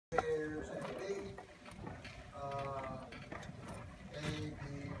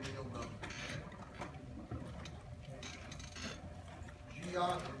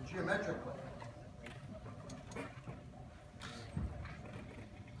geometrically.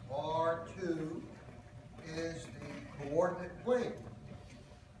 R2 is the coordinate plane.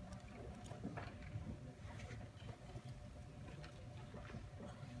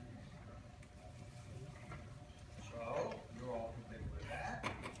 So, you're all familiar with that.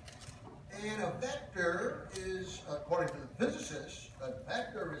 And a vector is, according to the physicists, a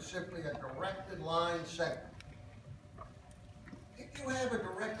vector is simply a directed line segment. If you have a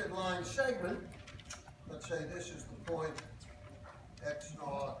directed line segment, let's say this is the point x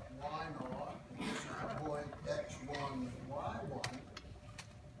naught, y naught, and this is the point x1, y1,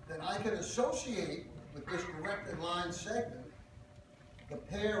 then I can associate with this directed line segment the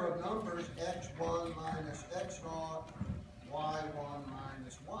pair of numbers x1 minus x naught, y1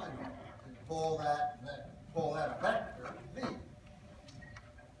 minus y naught, and call that a vector v.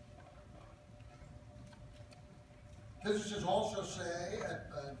 Physicists also say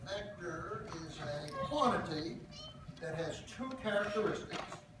a vector is a quantity that has two characteristics,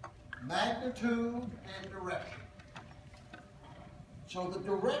 magnitude and direction. So the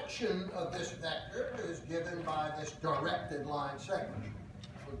direction of this vector is given by this directed line segment.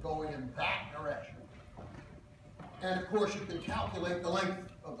 We're going in that direction. And of course you can calculate the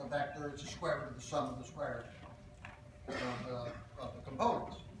length of the vector. It's the square root of the sum of the squares of the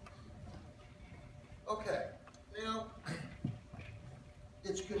components. Okay, now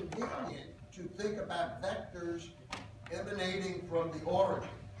it's convenient to think about vectors emanating from the origin.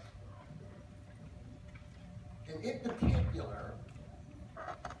 And in particular,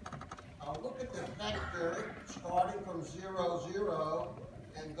 I'll look at the vector starting from 0, 0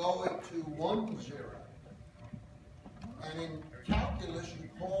 and going to 1, 0. And in calculus, you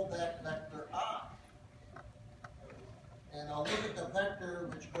call that vector I. And I'll look at the vector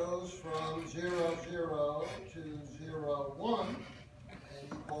which goes from 0, 0 to 0, 1, and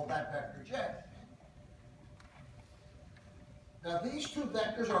you call that vector J. Now these two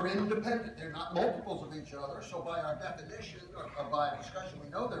vectors are independent. They're not multiples of each other, so by our definition, or by discussion, we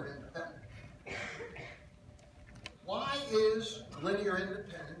know they're independent. Why is linear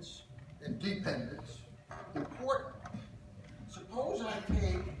independence and dependence important? Suppose I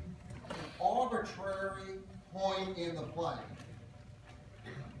take an arbitrary point in the plane.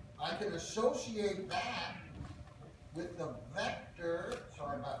 I can associate that with the vector,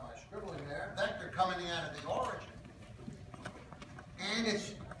 sorry about my scribbling there, vector coming out of the origin.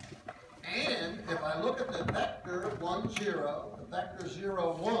 And if I look at the vector 1, 0, the vector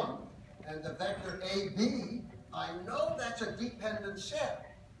 0, 1, and the vector AB, I know that's a dependent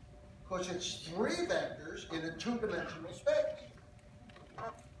set because it's three vectors in a two-dimensional space.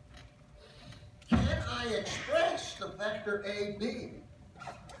 Can I express the vector AB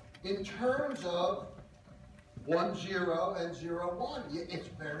in terms of 1, 0 and 0, 1? It's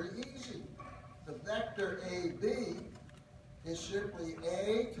very easy. The vector AB is simply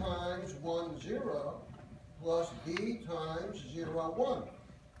A times 1, 0 plus B times 0, 1.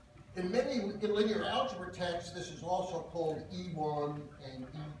 In many linear algebra texts, this is also called E1 and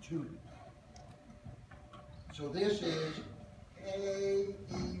E2. So this is A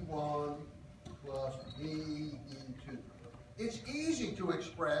E1 plus B E2. It's easy to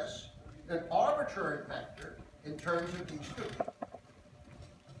express an arbitrary vector in terms of these two.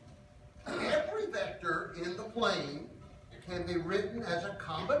 Every vector in the plane can be written as a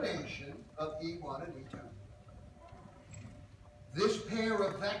combination of E1 and E2. This pair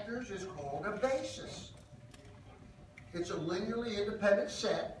of vectors is called a basis. It's a linearly independent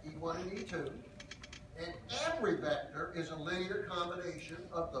set, E1 and E2, and every vector is a linear combination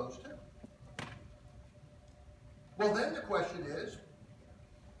of those two. Well, then the question is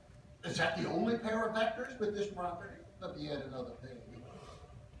that the only pair of vectors with this property? Let me add another page.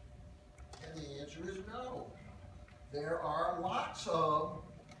 And the answer is no. There are lots of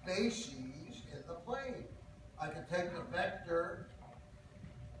bases in the plane. I can take the vector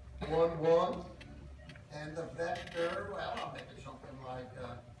 1, 1, and the vector, well, I'll make it something like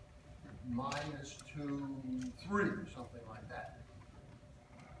minus 2, 3, something like that.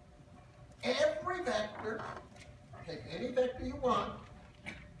 Every vector, take any vector you want,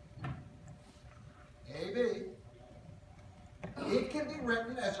 AB, it can be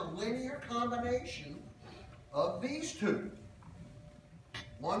written as a linear combination of these two.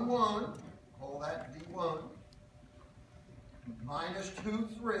 1, 1, call that V1. Minus 2,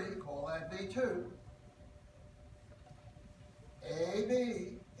 3, call that V2.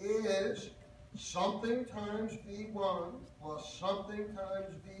 AB is something times V1 plus something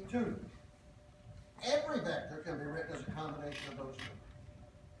times V2. Every vector can be written as a combination of those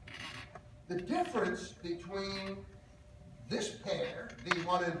two. The difference between this pair,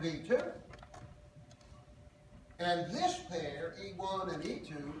 V1 and V2. And this pair, E1 and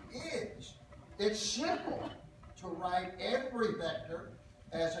E2, it's simple to write every vector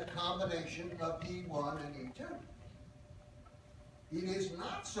as a combination of E1 and E2. It is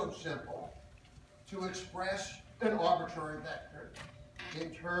not so simple to express an arbitrary vector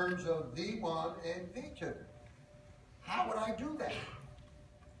in terms of V1 and V2. How would I do that?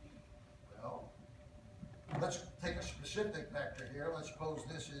 Well, let's take a specific vector here. Let's suppose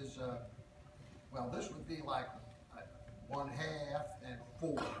this is, well, this would be like 1/2 and 4,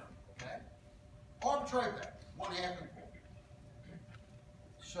 okay? Arbitrary vector, 1/2 and 4.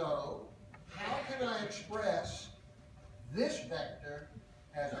 So, how can I express this vector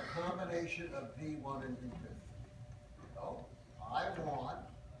as a combination of V1 and V2? Well, I want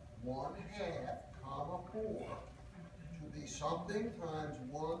 1/2, comma 4 to be something times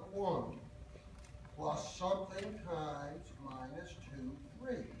 1, 1 plus something times minus 2,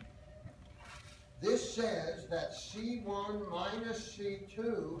 3. This says that C1 minus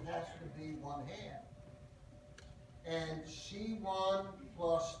C2 has to be 1/2. And C1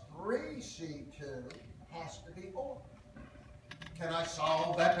 plus 3C2 has to be 4. Can I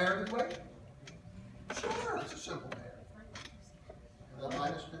solve that paired equation? Sure, it's a simple pair.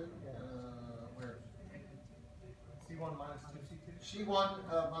 Minus 2, where is it? C1 minus 2C2?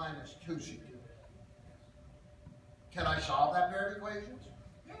 C1 minus 2C2. Can I solve that paired equations?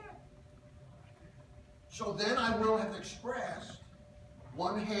 Yeah. So then I will have expressed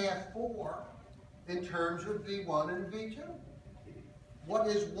 1/2 4 in terms of V1 and V2. What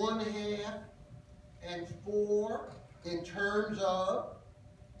is 1/2 and 4 in terms of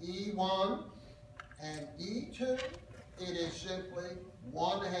E1 and E2? It is simply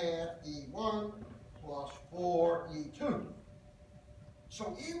 1/2 E1 plus 4 E2.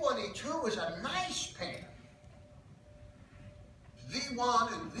 So E1, E2 is a nice pair.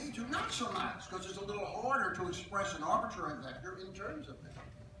 V1 and V2, not so nice, because it's a little harder to express an arbitrary vector in terms of that.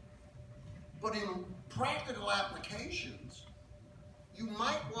 But in practical applications, you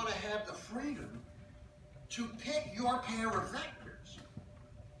might want to have the freedom to pick your pair of vectors,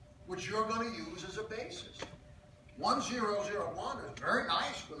 which you're going to use as a basis. 1, 0, 0, 1 is very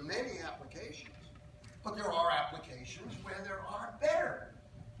nice for many applications, but there are applications where there are better,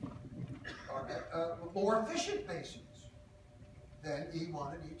 more efficient bases than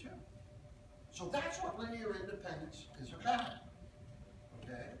E1 and E2. So that's what linear independence is about.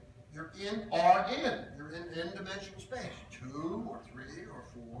 Okay? You're in Rn. You're in n-dimensional space. 2 or 3 or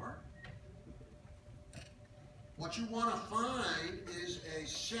 4. What you want to find is a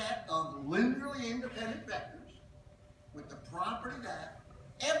set of linearly independent vectors with the property that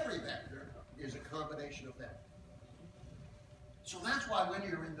every vector is a combination of vectors. So that's why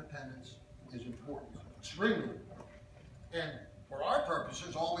linear independence is important. Extremely important. And for our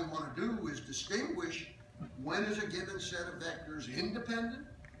purposes, all we want to do is distinguish when is a given set of vectors independent,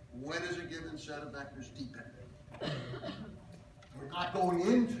 when is a given set of vectors dependent. We're not going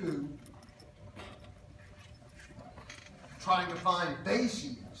into trying to find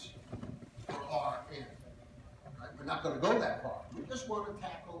bases for Rn. Right? We're not going to go that far. We just want to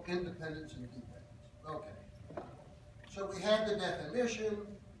tackle independence and dependence. Okay. So we had the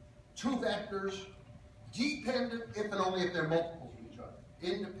definition, two vectors, dependent if and only if they're multiples of each other,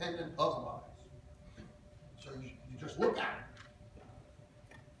 independent otherwise. So you just look at it.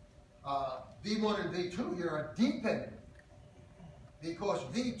 V1 and V2 here are dependent because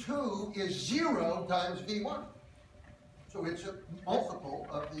V2 is 0 times V1. So it's a multiple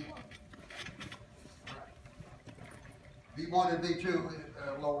of V1. Right. V1 and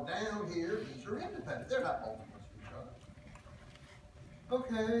V2 lower down here, these are independent. They're not multiples of each other.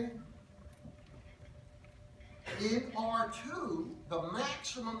 Okay. In R2, the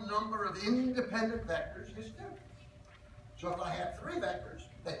maximum number of independent vectors is 2. So if I have 3 vectors,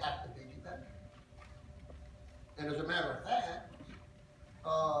 they have to be dependent. And as a matter of fact,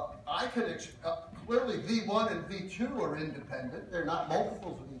 I can clearly V1 and V2 are independent. They're not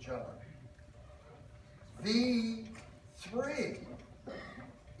multiples of each other. V3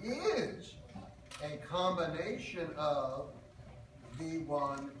 is a combination of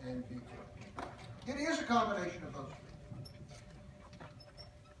V1 and V2. It is a combination of those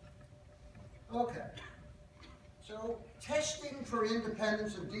two. Okay. So testing for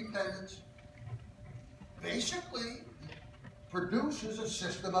independence and dependence basically produces a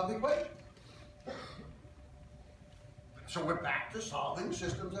system of equations. So we're back to solving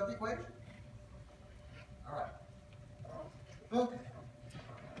systems of equations. All right. Okay.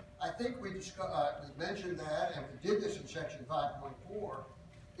 I think we mentioned that, and we did this in section 5.4.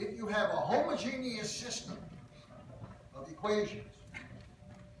 If you have a homogeneous system of equations.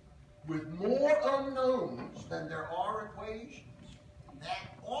 With more unknowns than there are equations,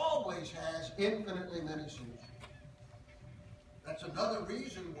 that always has infinitely many solutions. That's another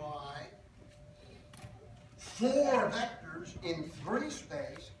reason why 4 vectors in 3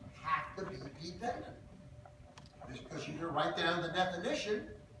 space have to be dependent. Just because you write down the definition,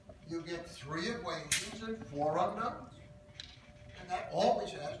 you get 3 equations and 4 unknowns. And that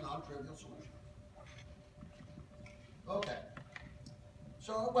always has non-trivial solutions. Okay.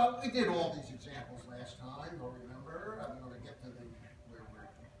 So, well, we did all these examples last time, you'll remember. I'm going to get to where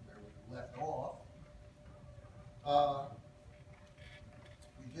we left off.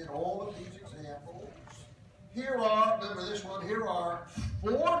 We did all of these examples. Here are, remember this one, here are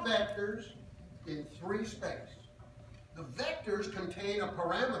 4 vectors in 3 space. The vectors contain a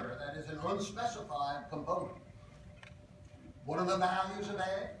parameter that is an unspecified component. What are the values of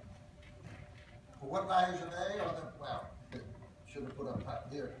A? For what values of A are the, well, should have put up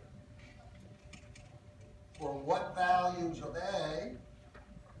top here. For what values of A,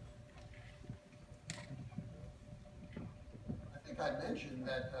 I think I mentioned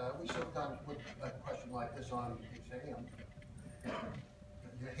that we sometimes put a question like this on exams.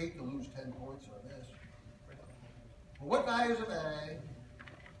 You hate to lose 10 points on this. For what values of A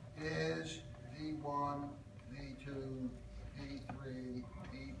is V1, V2, V3,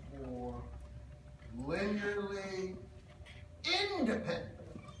 V4 linearly independent?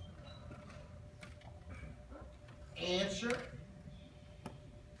 Answer,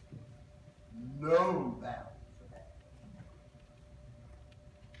 no values of A.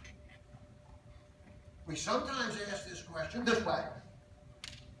 We sometimes ask this question this way.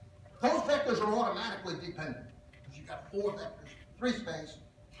 Those vectors are automatically dependent. Because you've got 4 vectors, 3 space,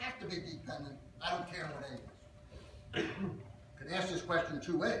 have to be dependent. I don't care what A is. You can ask this question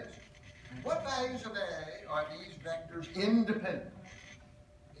 2 ways. What values of A are these vectors independent?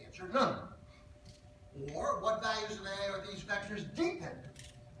 Answer, none. Or, what values of A are these vectors dependent?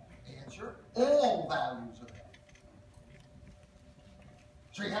 Answer, all values of A.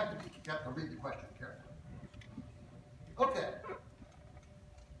 So you have to read the question carefully. Okay.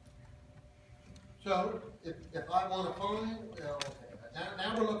 So, if I want to find,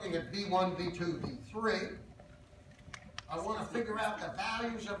 now we're looking at V1, V2, V3. I want to figure out the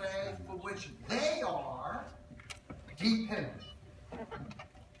values of A for which they are dependent.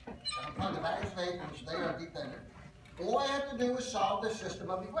 I'm find the values of A for which they are dependent. All I have to do is solve this system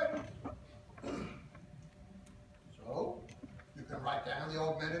of equations. So, you can write down the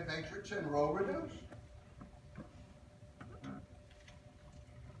augmented matrix and row reduce.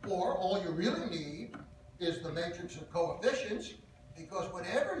 Or all you really need is the matrix of coefficients, because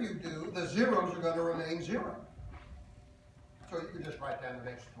whatever you do, the zeros are going to remain 0. So you can just write down the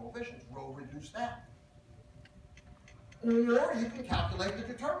matrix of coefficients, row reduce that. Or you can calculate the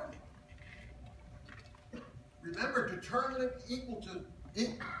determinant. Remember, determinant equal to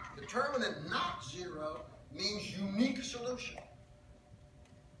determinant not 0 means unique solution,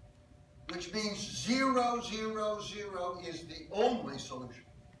 which means 0, 0, 0 is the only solution.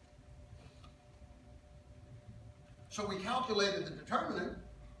 So we calculated the determinant,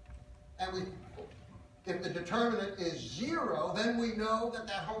 and if the determinant is 0, then we know that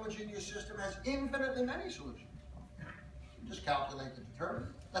that homogeneous system has infinitely many solutions. Just calculate the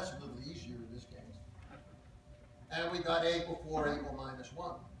determinant. That's a little easier in this case. And we got A equal 4, equal minus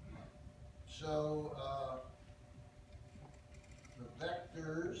 1. So the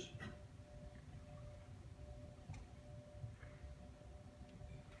vectors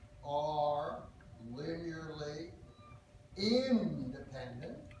are linearly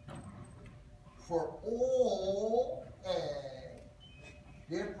independent for all A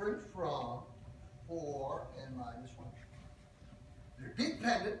different from 4 and minus 1. They're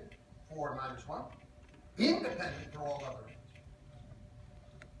dependent, 4 and minus 1, independent for all other A's.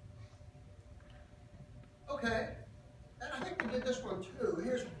 Okay, and I think we did this one too.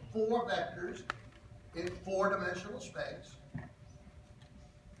 Here's 4 vectors in 4-dimensional space.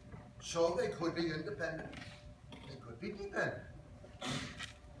 So they could be independent. They could be dependent.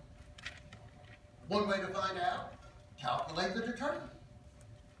 One way to find out, calculate the determinant.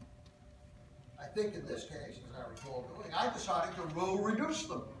 I think in this case, as I recall doing, I decided to row reduce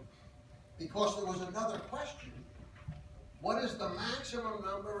them because there was another question. What is the maximum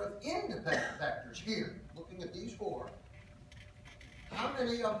number of independent vectors here? Looking at these 4, how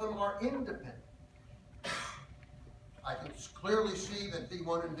many of them are independent? I can clearly see that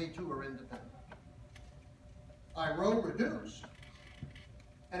V1 and V2 are independent. I row reduce,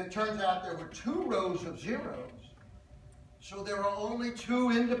 and it turns out there were 2 rows of zeros, so there are only 2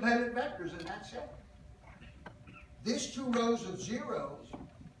 independent vectors in that set. These two rows of zeros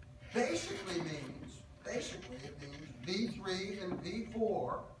basically it means V3 and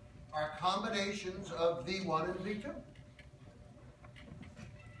V4 are combinations of V1 and V2.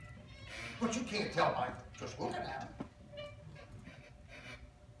 But you can't tell by just looking at them.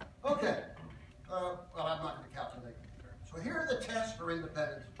 Okay. Well, I'm not going to calculate it. So here are the tests for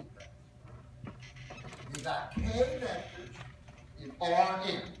independence. You got K vectors in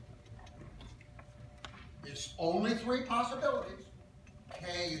Rn. There's only three possibilities.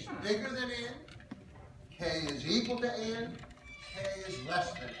 K is bigger than n, K is equal to n, K is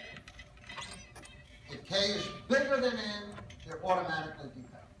less than n. If K is bigger than n, they're automatically dependent.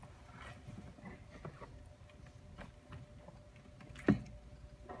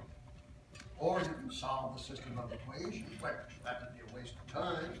 Or you can solve the system of equations, but that would be a waste of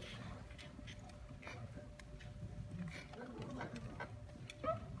time.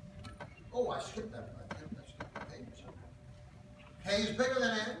 Oh, I skipped that. K is bigger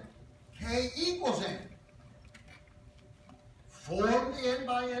than n. K equals n. Form the n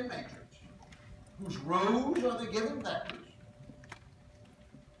by n matrix, whose rows are the given vectors.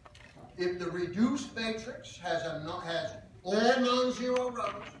 If the reduced matrix has all non-zero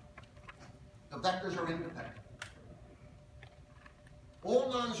rows, the vectors are independent.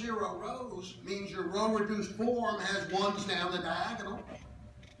 All non-zero rows means your row-reduced form has ones down the diagonal,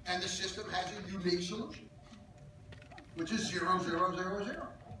 and the system has a unique solution, which is 0, 0, 0, 0.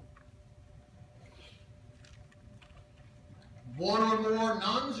 One or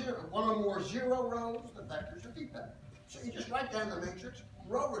more zero rows, the vectors are dependent. So you just write down the matrix,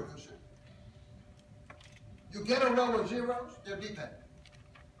 row reduce it. You get a row of zeros, they're dependent.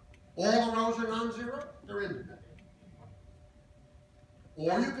 All the rows are non-zero, they're independent.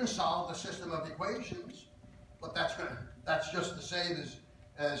 Or you can solve the system of equations, but that's just the same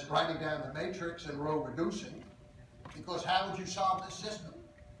as writing down the matrix and row reducing. Because how would you solve this system?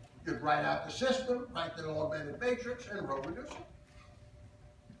 You'd write out the system, write the augmented matrix, and row reduce it.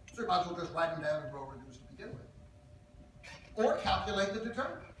 So you might as well just write them down and row reduce to begin with. Or calculate the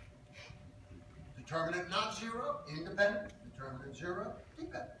determinant. Determinant not zero, independent. Determinant zero,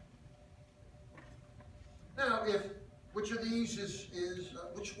 dependent. Now, which of these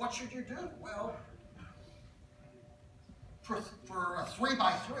what should you do? Well, for a 3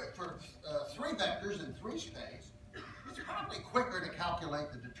 by 3, for 3 vectors in 3 space, it's probably quicker to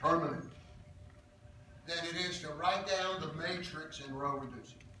calculate the determinant than it is to write down the matrix and row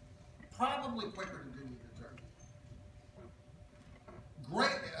reduce it. Probably quicker to do the determinant.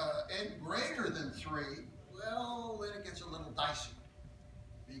 N greater than 3, well, then it gets a little dicey.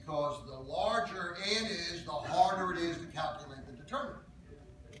 Because the larger n is, the harder it is to calculate the determinant.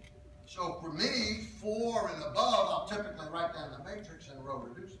 So for me, 4 and above, I'll typically write down the matrix and row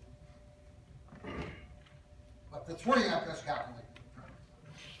reduce it. But the 3, I just calculate the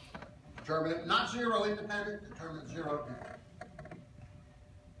determinant. Determinant not 0 independent, determinant 0 dependent.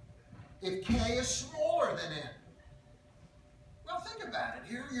 If k is smaller than n, well, think about it.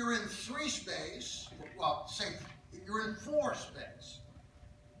 Here you're in 3 space, well, say you're in 4 space.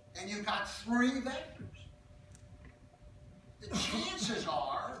 And you've got 3 vectors. The chances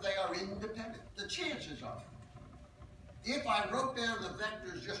are they are independent. The chances are. If I wrote down the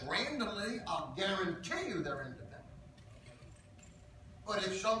vectors just randomly, I'll guarantee you they're independent. But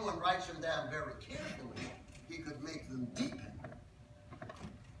if someone writes them down very carefully, he could make them dependent.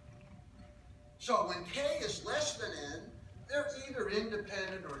 So when k is less than n, they're either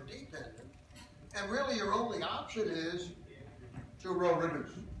independent or dependent. And really your only option is to row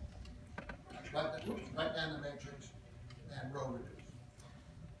reduce. Write down the matrix and row reduce.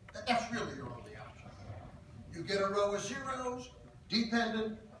 That's really your only option. You get a row of zeros,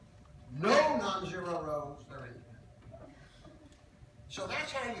 dependent, no non-zero rows, they're independent. So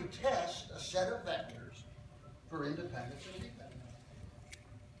that's how you test a set of vectors for independence and dependence.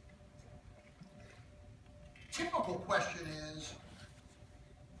 Typical question is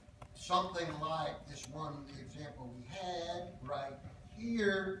something like this one, the example we had, right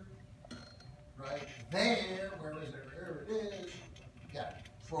here, right there, where is it? There it is. Yeah.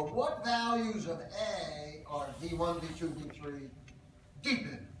 For what values of A are V1, V2, V3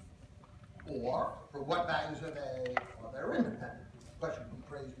 dependent? Or, for what values of A are they independent? The question can be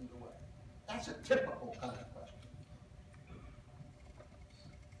phrased either way. That's a typical kind of question.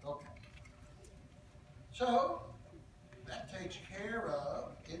 Okay. So, that takes care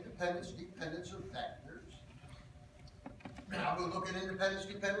of independence, dependence of vectors. Now we'll look at independence,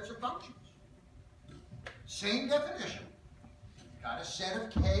 dependence of functions. Same definition. Got a set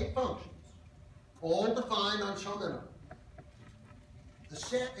of k functions, all defined on some interval. The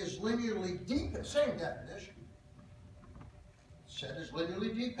set is linearly dependent, same definition. set is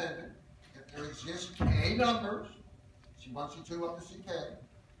linearly dependent if there exist k numbers, C1, C2 up to Ck,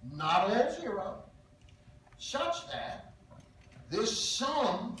 not all 0, such that this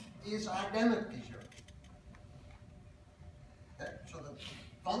sum is identically 0. Okay, so the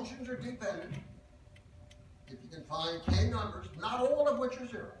functions are dependent if you can find k numbers, not all of which are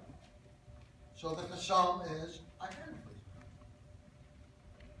 0, so that the sum is identically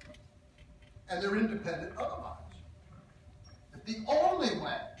 0. And they're independent otherwise. If the only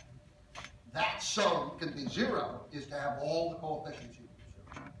way that sum can be 0 is to have all the coefficients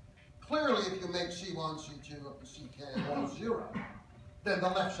equal 0. Clearly, if you make C1, C2 up to Ck all 0, then the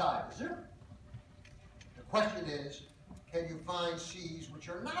left side is 0. The question is, can you find C's which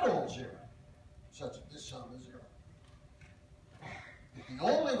are not all 0, such that this sum is 0? If the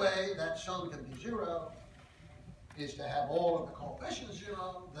only way that sum can be 0 is to have all of the coefficients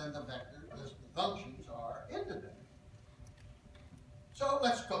 0, then the functions are independent. So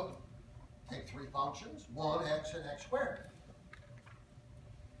let's go take 3 functions, 1, x, and x squared.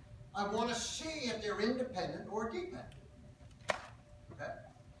 I want to see if they're independent or dependent. Okay?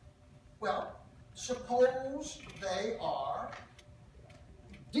 Well, suppose they are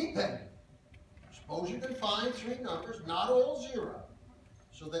dependent. Suppose you can find 3 numbers, not all 0,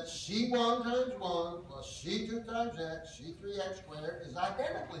 so that C1 times 1 plus C2 times x, C3x squared is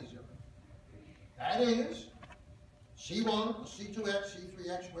identically 0. That is, C1 plus C2x,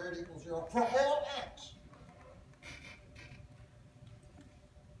 C3x squared equals 0 for all x.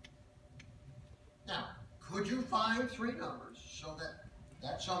 Now, could you find 3 numbers so that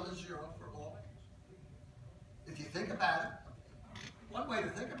that sum is 0 for all x? If you think about it, one way to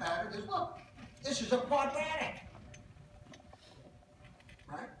think about it is, look, this is a quadratic.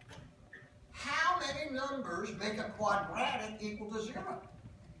 Right? How many numbers make a quadratic equal to 0?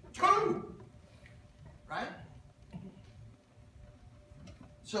 2. Right?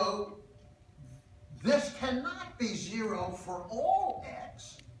 So this cannot be 0 for all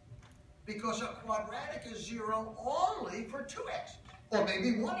x, because a quadratic is 0 only for 2x, or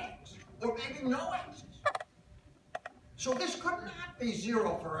maybe 1x, or maybe no x's. So this could not be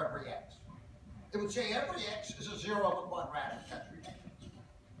 0 for every x. It would say every x is a 0 of a quadratic. That's ridiculous.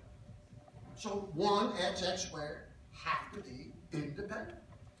 So 1x, x squared have to be independent.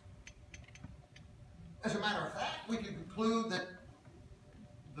 As a matter of fact, we can conclude that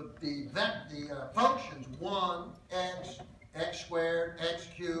the functions 1x, x squared, x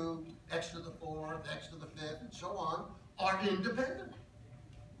cubed, x to the 4th, x to the 5th, and so on, are independent.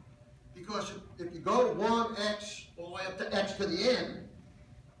 Because if you go to 1x all the way up to x to the n,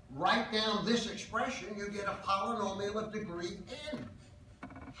 write down this expression, you get a polynomial of degree n.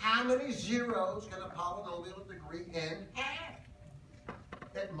 How many zeros can a polynomial of degree n have?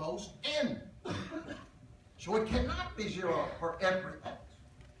 At most n. So it cannot be 0 for every x.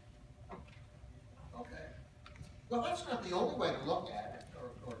 Okay. Well, that's not the only way to look at it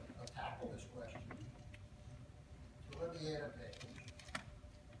or tackle this question. So let me add a page.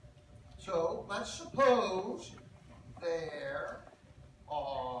 So let's suppose there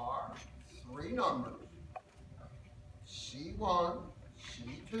are 3 numbers, C1,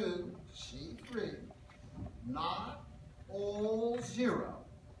 C2, C3, not all 0,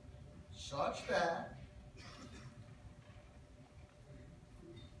 such that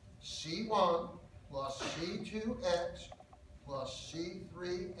C1 plus C2x plus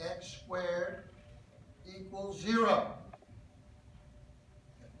C3x squared equals 0.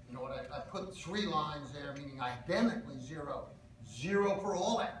 You know what, I put 3 lines there, meaning identically 0. 0 for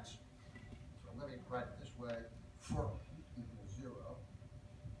all x. So let me write it this way, for equals 0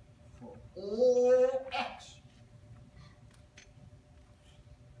 for all x.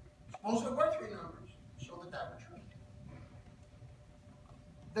 Suppose there were 3 numbers, so that were true.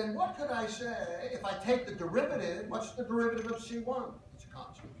 Then what could I say if I take the derivative? What's the derivative of C1? It's a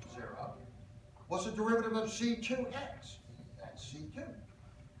constant, 0. What's the derivative of C2x? That's C2.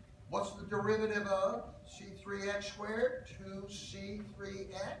 What's the derivative of C3x squared?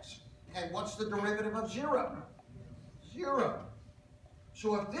 2C3x. And what's the derivative of 0? 0.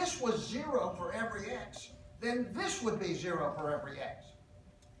 So if this was 0 for every x, then this would be 0 for every x.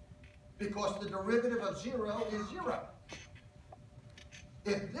 Because the derivative of 0 is 0.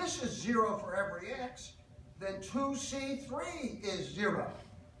 If this is 0 for every x, then 2C3 is 0.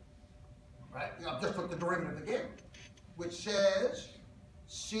 Right? I'll just put the derivative again, which says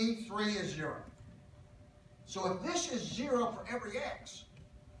C3 is 0. So if this is 0 for every x,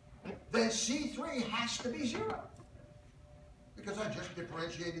 then C3 has to be 0. Because I just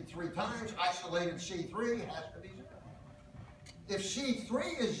differentiated 3 times, isolated C3 has to be 0. If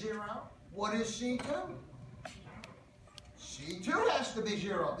C3 is 0, what is C2? C2 has to be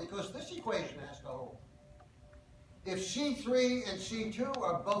 0 because this equation has to hold. If C3 and C2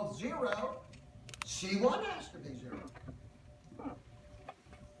 are both 0, C1 has to be 0.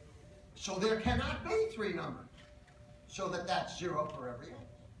 So there cannot be 3 numbers, so that's 0 for every x.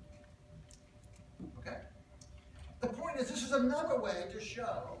 Okay? The point is, this is another way to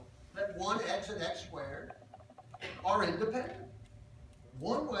show that 1x and x squared are independent.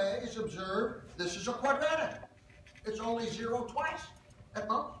 One way is observe this is a quadratic. It's only 0 twice at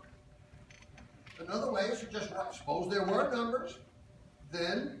most. Another way is to just suppose there were numbers,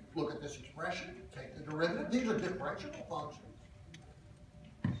 then look at this expression, take the derivative. These are differentiable functions.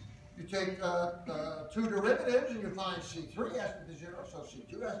 You take 2 derivatives and you find C3 has to be 0, so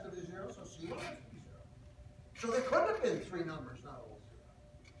C2 has to be 0, so C1 has to be 0. So there could have been 3 numbers, not all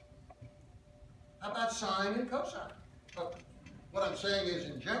 0. How about sine and cosine? But what I'm saying is,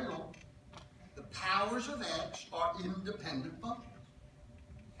 in general, the powers of x are independent functions.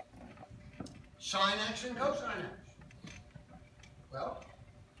 Sine x and cosine x. Well,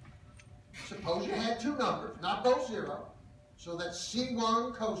 suppose you had 2 numbers, not both 0, so that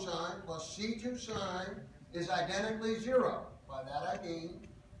C1 cosine plus C2 sine is identically 0. By that I mean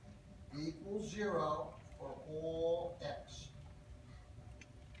equals 0 for all x.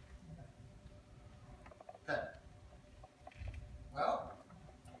 Okay. Well,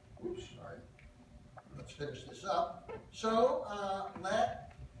 oops, sorry. Let's finish this up. So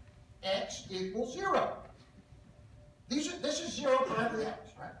let x equal 0. This is 0 for every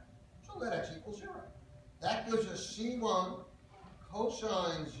x, right? So let x equal 0. That gives us C1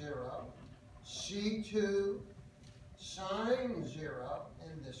 cosine 0, C2 sine 0,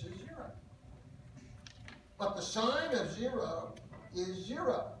 and this is 0. But the sine of 0 is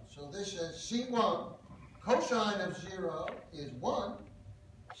 0. So this is C1 cosine of 0 is 1,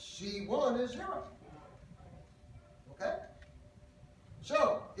 C1 is 0. Okay?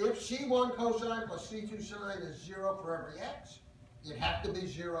 So, if C1 cosine plus C2 sine is 0 for every x, it has to be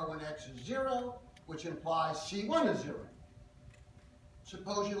 0 when x is 0, which implies C1 is 0.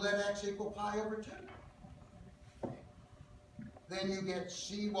 Suppose you let x equal pi over 2. Then you get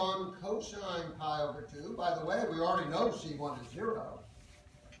C1 cosine pi over 2. By the way, we already know C1 is 0.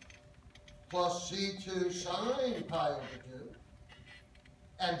 Plus C2 sine pi over 2.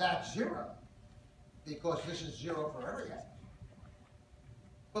 And that's 0, because this is 0 for every x.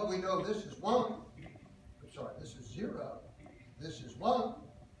 But we know this is 1. Sorry, this is 0. This is 1.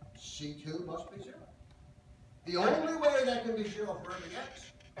 C2 must be 0. The only way that can be 0 for every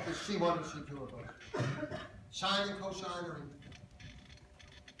x is C1 and C2 are both. Sine and cosine are independent.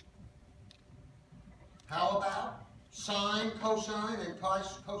 How about sine, cosine, and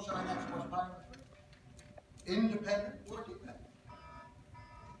cosine x plus pi over 3? Independent or dependent?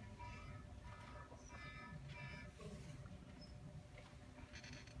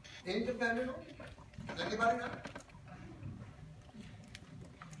 Independent or dependent? Does anybody know?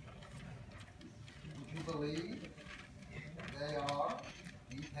 Would you believe they are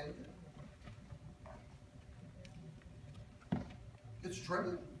dependent? It's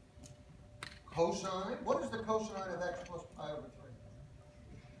true. Cosine, what is the cosine of x plus pi over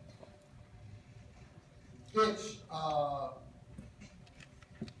 3? It's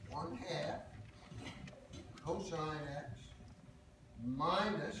 1/2 cosine x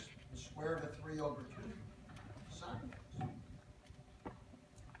minus the square root of 3 over 2 sine x.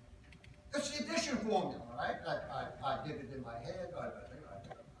 It's the addition formula, right? I did it in my head.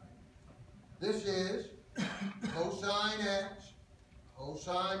 This is cosine x,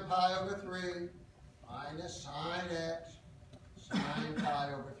 cosine pi over 3, minus sine x, sine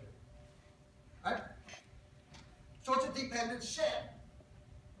pi over 3. Right? So it's a dependent set,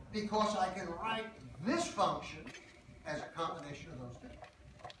 because I can write this function as a combination of those two.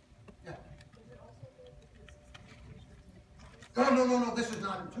 Yeah. No, this is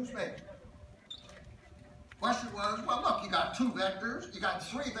not in 2 space. Question was, well, look, you got 2 vectors, you got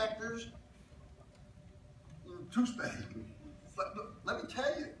 3 vectors in 2 space. Let me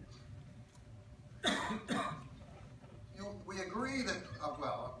tell you, we agree that,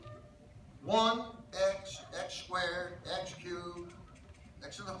 1, x squared, x cubed,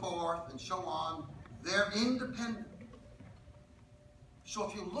 x to the 4th, and so on, they're independent. So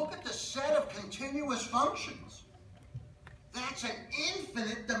if you look at the set of continuous functions, that's an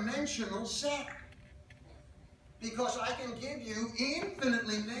infinite dimensional set. Because I can give you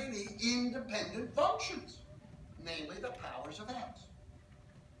infinitely many independent functions, namely the powers of x.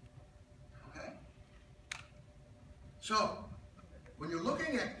 Okay? So, when you're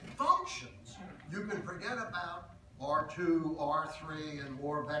looking at functions, you can forget about R2, R3, and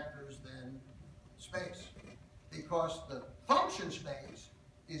more vectors than space. because the function space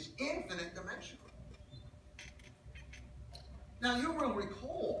is infinite dimensional. Now you will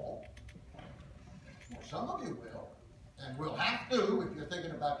recall, or some of you will, and will have to if you're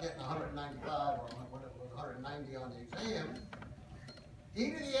thinking about getting 195 or 190 on the exam,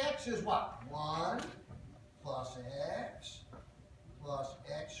 e to the x is what? 1 plus x plus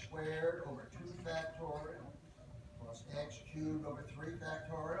x squared over 2 factorial plus x cubed over 3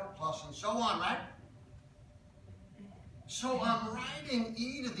 factorial plus and so on, right? So I'm writing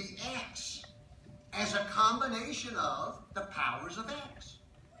e to the x as a combination of the powers of x.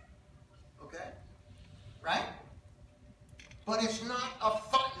 Okay? Right? But it's not a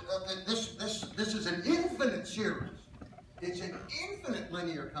this is an infinite series. It's an infinite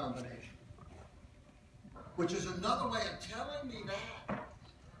linear combination. Which is another way of telling me that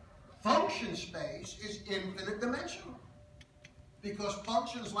function space is infinite dimensional. Because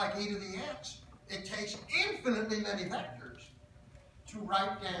functions like e to the x, it takes infinitely many vectors to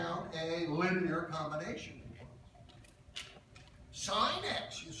write down a linear combination. Sine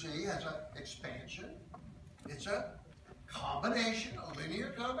x, you see, has an expansion. It's a combination, a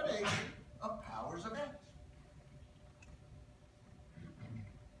linear combination of powers of x.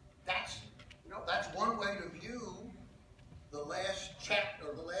 That's one way to view the last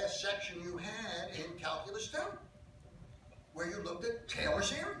chapter, the last section you had in Calculus 2, where you looked at Taylor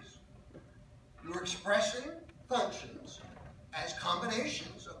series. You were expressing functions as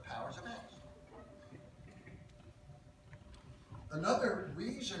combinations of powers of x. Another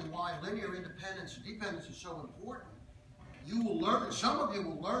reason why linear independence and dependence is so important, you will learn, some of you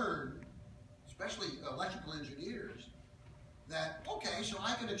will learn, especially electrical engineers, that, okay, so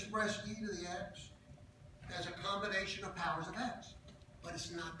I can express e to the x as a combination of powers of x. But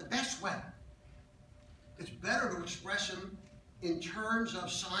it's not the best way. It's better to express them in terms of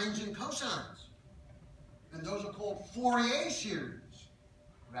sines and cosines. And those are called Fourier series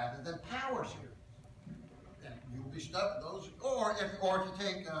rather than power series. And you'll be stuck those, or if you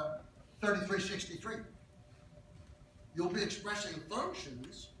take 3363, you'll be expressing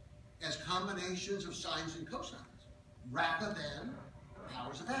functions as combinations of sines and cosines rather than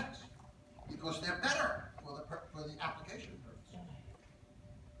powers of x, because they're better for the application purpose.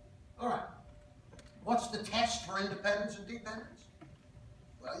 All right. What's the test for independence and dependence?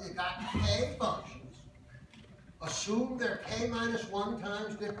 Well, you got k functions. Assume they're k minus 1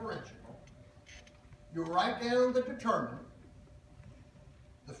 times differentiable. You write down the determinant.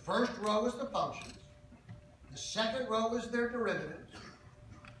 The first row is the functions. The second row is their derivatives.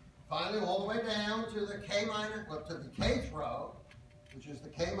 Finally, all the way down to the k minus, well, to the kth row, which is the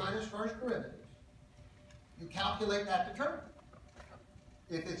k minus first derivatives. You calculate that determinant.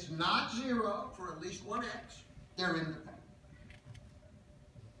 If it's not 0 for at least one x, they're independent.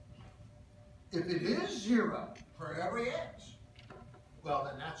 If it is 0 for every x, well,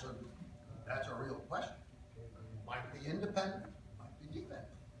 then that's a real question. Might be independent, might be dependent.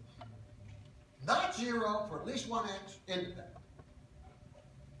 Not 0 for at least one x, independent.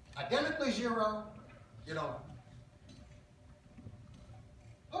 Identically 0, you don't know.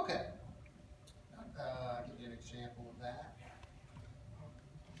 Okay. I'll give you an example of that.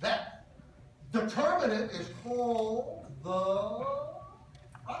 That determinant is called the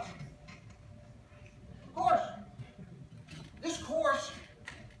constant. Of course. This course,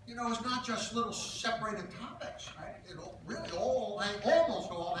 is not just little separated topics, right? It really almost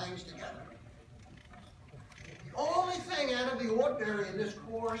all hangs together. The only thing out of the ordinary in this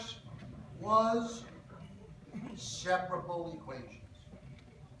course was separable equations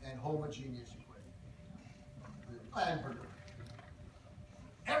and homogeneous equations. And Verdun.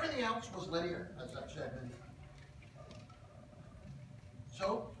 Everything else was linear, as I've said.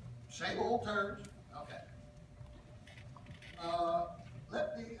 So, same old terms. Okay. I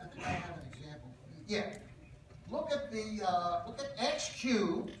think I have an example. Yeah. Look at x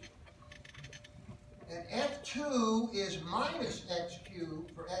cubed. And f2 is minus x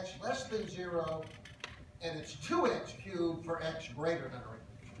cubed for x less than 0, and it's 2x cubed for x greater than or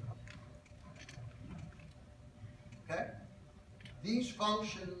equal to 0. Okay? These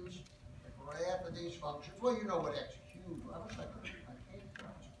functions, the graph of these functions, well, you know what x cubed, I wish I could, I can't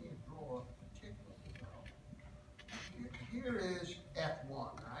draw a particular thing. Here is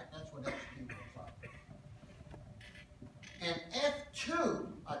f1, right? That's what x cubed looks like. And f2,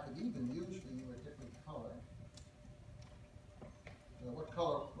 I could even use for you a different color. What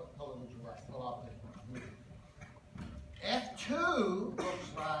color would you like? Well, I'll pick one. F2 looks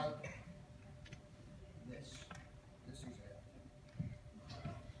like this. This is F.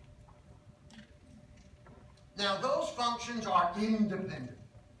 Now, those functions are independent.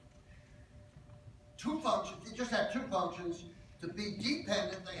 two functions, you just have two functions. To be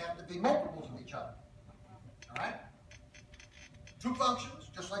dependent, they have to be multiples of each other. All right? Two functions,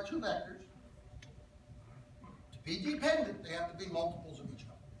 just like two vectors. To be dependent, they have to be multiples of each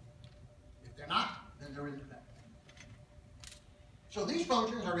other. If they're not, then they're independent. So these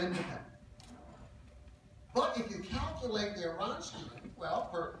functions are independent. But if you calculate their Wronskian, well,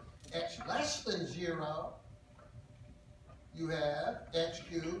 for x less than 0, you have x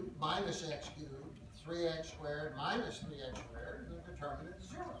cubed minus x cubed, 3x squared minus 3x squared, and the determinant is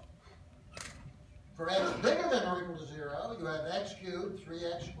 0. For x bigger than or equal to 0, you have x cubed,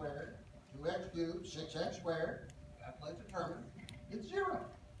 3x squared, 2x cubed, 6x squared, calculate the determinant, it's 0.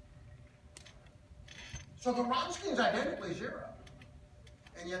 So the Wronskian is identically 0,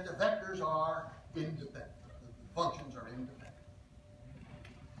 and yet the vectors are independent. The functions are independent.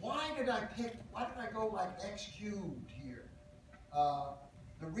 Why did I go like x cubed here?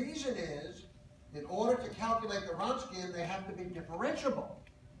 The reason is, in order to calculate the Wronskian, they have to be differentiable.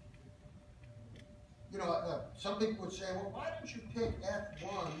 You know, some people would say, well, why don't you pick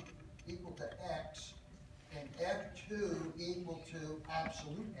f1 equal to x and f2 equal to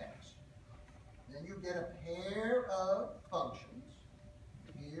absolute x? Then you get a pair of functions.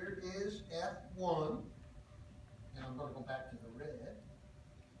 Here is f1, and I'm going to go back to the red.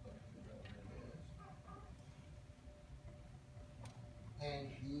 And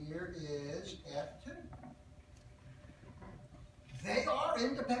here is f2. They are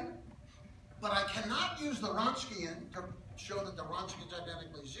independent, but I cannot use the Wronskian to show that the Wronskian is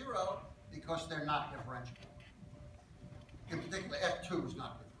identically 0 because they're not differentiable. In particular, f2 is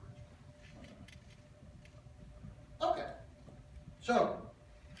not differentiable. Okay, so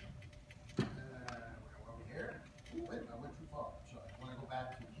where are we here? Ooh, wait, I went too far. Sorry, I want to go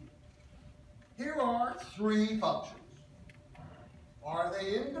back to here. Here are three functions. Are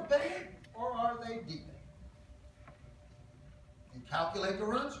they independent or are they dependent? You calculate the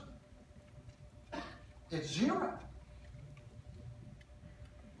Wronskian. It's 0.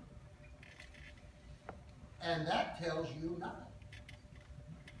 And that tells you nothing.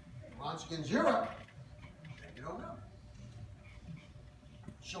 Wronskian 0, you don't know.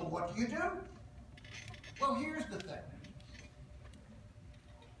 So what do you do? Well, here's the thing.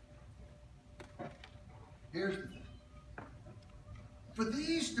 Here's the thing. For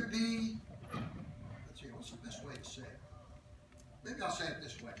these to be, let's see, what's the best way to say it? Maybe I'll say it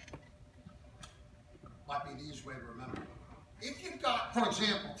this way. Might be the easiest way to remember. If you've got, for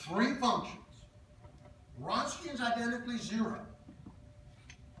example, three functions, Wronskian's identically 0.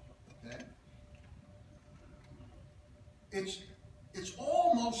 Okay? It's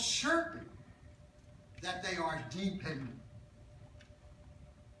almost certain that they are dependent.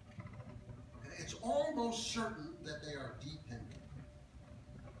 Okay? It's almost certain that they are dependent.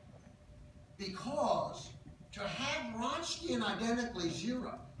 Because to have Wronskian identically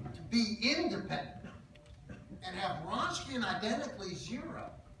 0, to be independent, and have Wronskian identically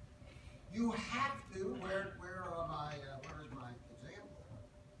 0, you have to, where is my example?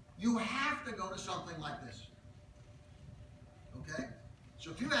 You have to go to something like this. Okay?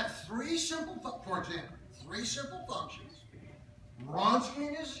 So if you have three simple, for example, three simple functions,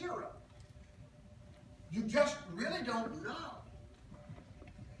 Wronskian is 0. You just really don't know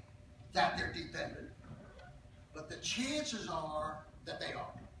that they're dependent, but the chances are that they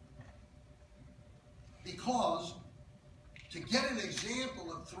are. Because to get an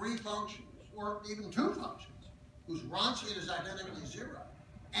example of three functions, or even two functions, whose Wronskian is identically 0,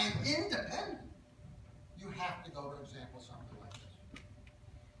 and independent, you have to go to example something like this.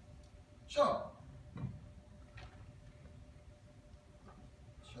 So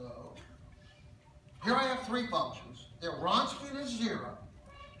here I have three functions. Their Wronskian is 0.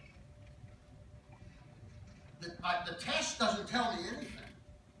 The test doesn't tell me anything.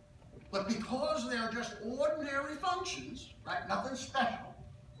 But because they're just ordinary functions, right, nothing special,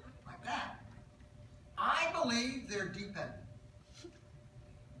 like that, I believe they're dependent.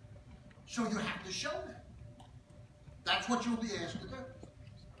 So you have to show them. That's what you'll be asked to do.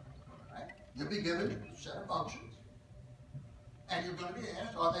 Right? You'll be given a set of functions, and you're going to be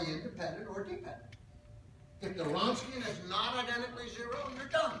asked, are they independent or dependent? If the Wronskian is not identically 0, you're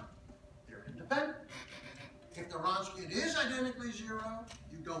done. They're independent. If the Wronskian is identically 0,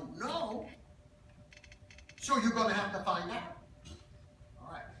 you don't know, so you're going to have to find out. All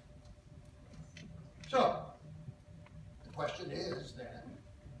right. So, the question is then,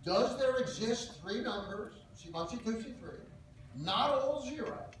 does there exist three numbers, C1, C2, C3, not all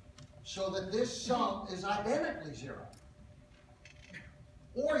 0, so that this sum is identically 0?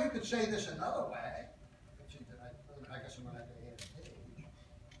 Or you could say this another way. Let's see, I guess I'm going to have to add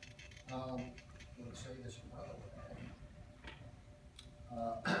a page. Let's say this another way.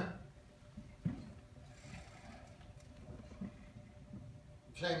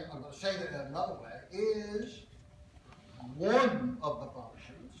 I'm going to say that another way is one of the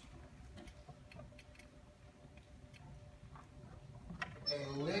functions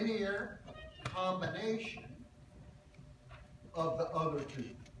a linear combination of the other two.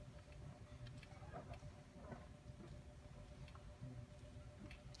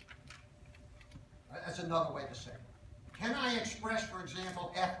 Right? That's another way to say it. Can I express, for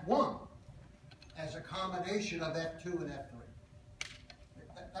example, F1 as a combination of F2 and F3?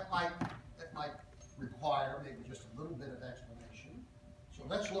 That might require maybe just a little bit of explanation. So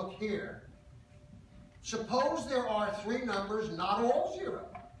let's look here. Suppose there are three numbers, not all zero,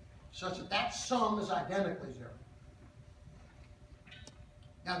 such that that sum is identically zero.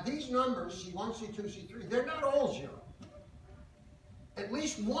 Now these numbers, C1, C2, C3, they're not all zero. At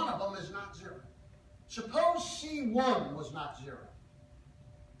least one of them is not zero. Suppose C1 was not zero.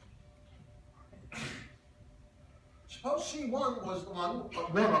 Suppose C1 was the one,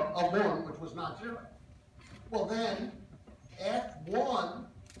 a 1, which was not zero. Well then, F1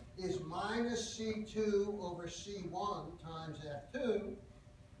 is minus C2 over C1 times F2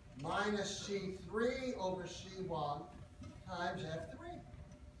 minus C3 over C1 times F3.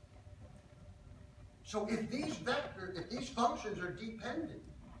 So if these functions are dependent,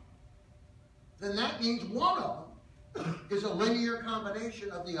 then that means one of them is a linear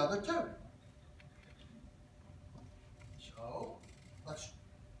combination of the other two. So let's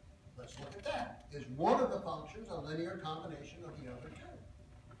look at that. Is one of the functions a linear combination of the other two?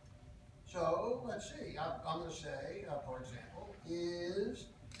 So let's see. I'm going to say, for example, is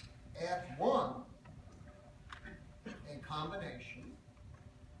F1 a combination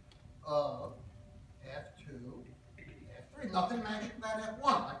of F2, F3? Nothing magic about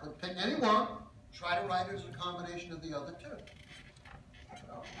F1. I could pick any one, try to write it as a combination of the other two.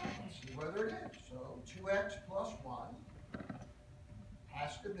 Well, let's see whether it is. So 2x plus 1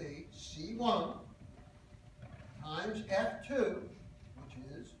 has to be C1 times F2, which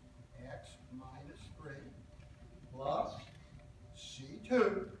is x minus 3, plus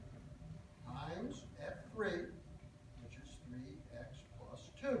C2 times F3, which is 3x plus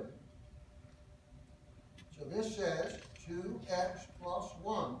 2. So this says 2x plus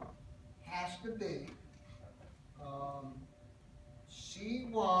 1 has to be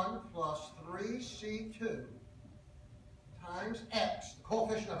C1 plus 3C2 times x. The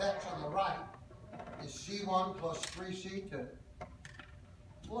coefficient of x on the right is C1 plus 3C2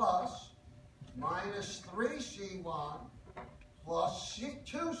 plus minus 3C1 plus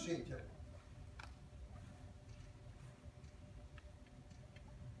 2C2.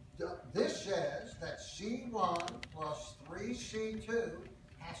 This says that C1 plus 3C2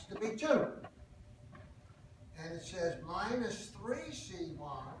 has to be 2. And it says minus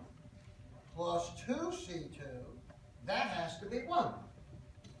 3C1 plus 2C2, that has to be 1.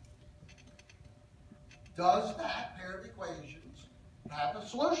 Does that pair of equations have a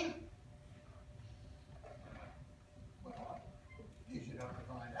solution? Well, easy enough to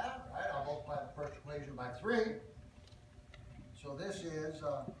find out, right? I'll multiply the first equation by 3. So this is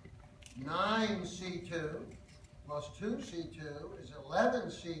 9C2 plus 2C2 is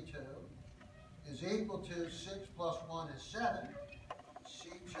 11C2 is equal to 6 plus 1 is 7.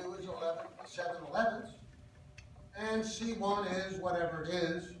 C2 is 7 11ths. And C1 is whatever it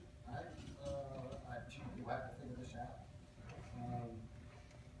is. Right? You have to figure this out.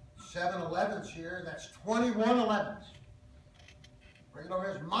 7 11ths here, that's 21 11ths. Bring it over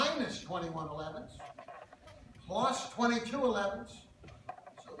here as minus 21 11ths plus 22 11ths.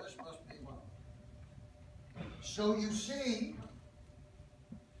 So this must be 1. So you see,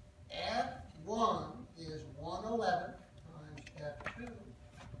 F1 is 1 11th times F2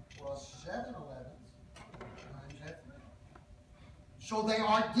 plus 7 11ths times F3. So they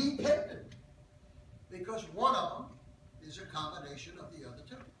are dependent because one of them is a combination of the other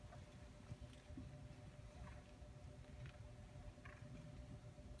two.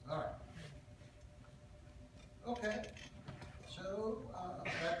 All right. Okay. So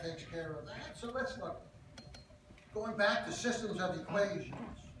that takes care of that. So let's look. Going back to systems of equations.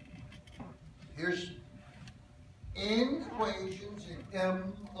 Here's n equations in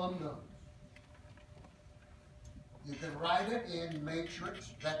m unknowns. You can write it in matrix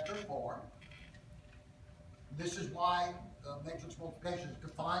vector form. This is why matrix multiplication is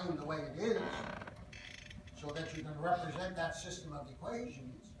defined the way it is, so that you can represent that system of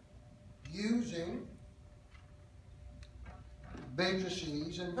equations using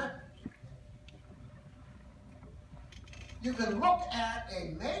matrices and vectors. You can look at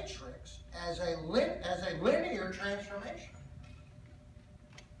a matrix as a linear transformation.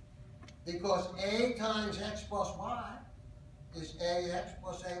 Because a times x plus y is ax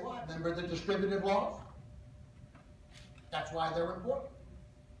plus ay. Remember the distributive laws? That's why they're important.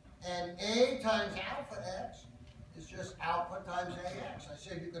 And a times alpha x is just alpha times ax. I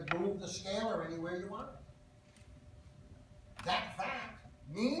said you could move the scalar anywhere you want. That fact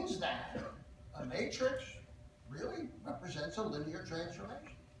means that a matrix really represents a linear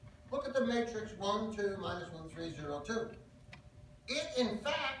transformation. Look at the matrix 1, 2, minus 1, 3, 0, 2. It, in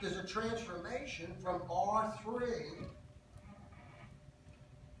fact, is a transformation from R3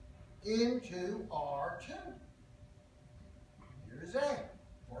 into R2. Here's A.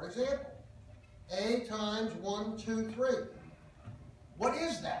 For example, A times 1, 2, 3. What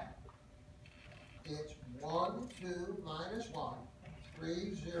is that? It's 1, 2, minus 1,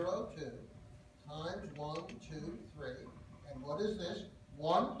 3, 0, 2, times 1, 2, 3. And what is this?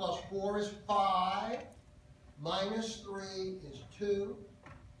 1 plus 4 is 5, minus 3 is 2,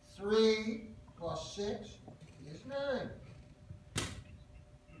 3 plus 6 is 9.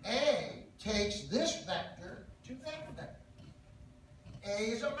 A takes this vector to that vector.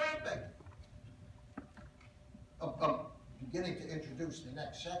 A is a mapping. I'm beginning to introduce the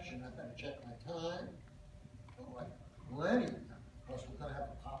next section. I better check my time. Oh, like plenty of time. Of course, we're going to have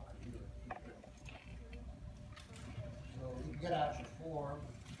a pop here. So you can get out your form.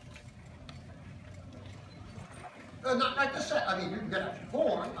 Not right this second. I mean, you can get out your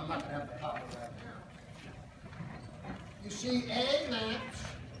form. I'm not going to have the pop right now. You see, A maps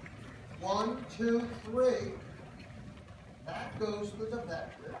 1, 2, 3. That goes with the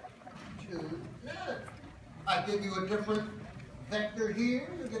vector 2, 9. I give you a different vector here,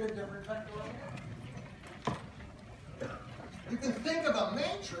 you get a different vector over there. You can think of a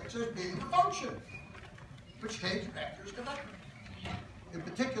matrix as being a function, which takes vectors to vectors. In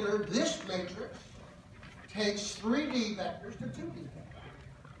particular, this matrix takes 3D vectors to 2D vectors.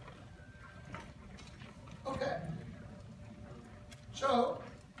 Okay. So,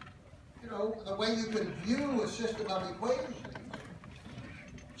 the way you can view a system of equations,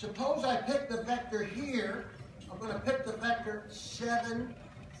 suppose I pick the vector here, I'm going to pick the vector 7,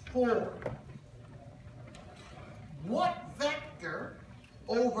 4. What vector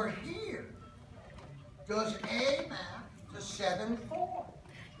over here does A map to 7, 4?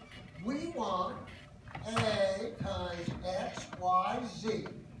 We want A times x, y, z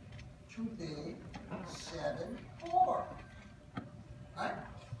to be 7, 4. Right?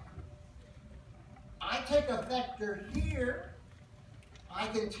 I take a vector here, I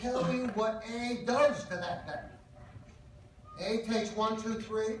can tell you what A does to that vector. A takes 1, 2,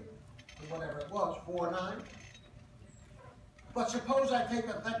 3, or whatever it was, 4, 9. But suppose I take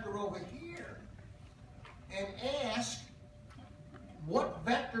a vector over here and ask, what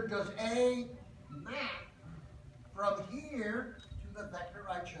vector does A map from here to the vector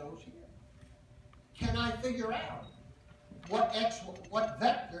I chose here? Can I figure out what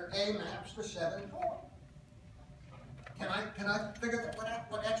vector A maps to 7, 4? Can I figure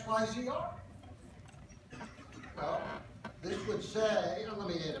out what x, y, z are? Well, this would say, let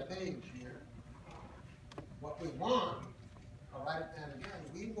me add a page here. What we want, I'll write it down again,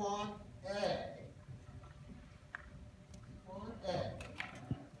 we want A.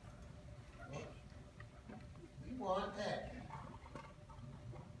 We want A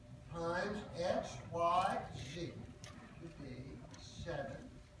times x, y, z to be 7.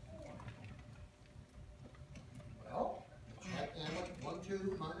 Well, let's write down 1,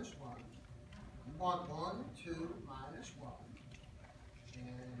 2 minus 1. We want 1, 2 minus 1.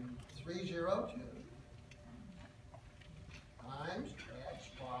 And 3, 0, 2 times x,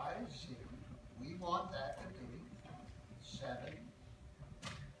 y, z. We want that to be 7,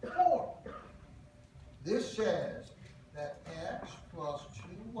 4. This says that x plus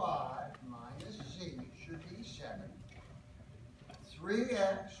 2y minus z should be 7.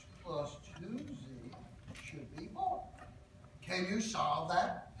 3x plus 2z should be 4. Can you solve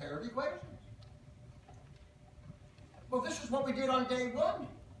that pair of equations? Well, this is what we did on day 1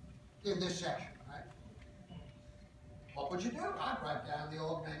 in this section, right? What would you do? I'd write down the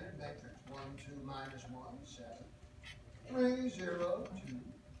augmented matrix. 1, 2 minus 1, 7. 3, 0, 2,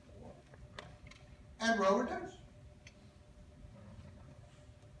 4. And row reduce.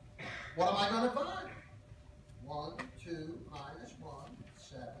 What am I going to find? 1, 2 minus 1,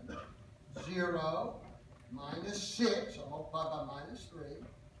 7. 0 minus 6, I'll multiply by minus 3.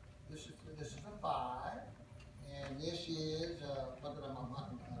 This is a 5. And this is,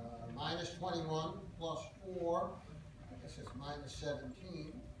 minus 21 plus 4. I guess it's minus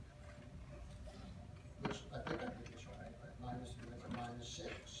 17. Which I think I did this right?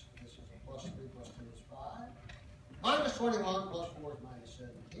 Minus 21 plus 4 is minus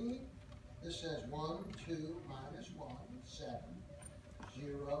 17. This says 1, 2, minus 1, 7,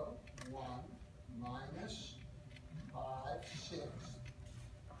 0, 1, minus 5, 6,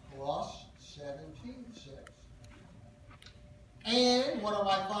 plus 17, 6. And what do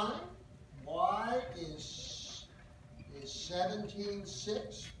I find? Y is 17,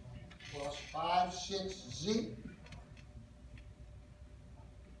 6 plus 5, 6, z.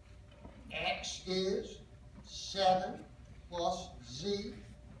 X is 7 plus z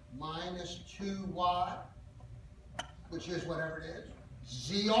minus 2y, which is whatever it is,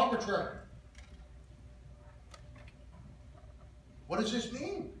 z arbitrary. What does this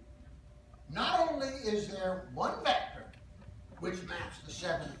mean? Not only is there one vector which maps to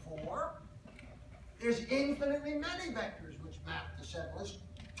 7, 4, there's infinitely many vectors which map to 7. There's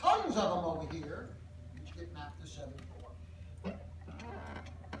tons of them over here which get mapped to 7, 4.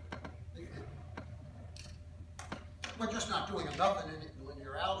 We're just not doing enough in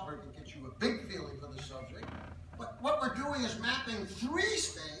linear algebra to get you a big feeling for the subject. But what we're doing is mapping 3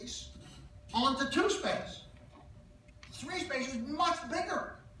 space onto 2 space. 3 space is much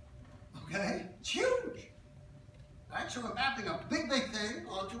bigger. Okay? It's huge. Right? So we're mapping a big, big thing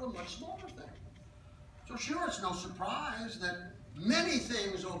onto a much smaller thing. So sure, it's no surprise that many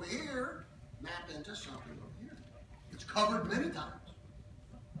things over here map into something over here. It's covered many times.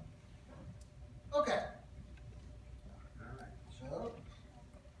 Okay.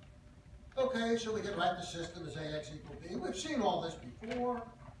 So we can write the system as AX equal B. We've seen all this before.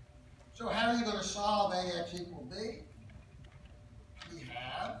 So how are you going to solve AX equal B?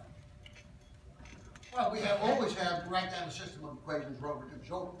 We always have write down a system of equations, row reduce.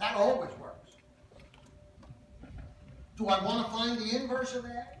 So that always works. Do I want to find the inverse of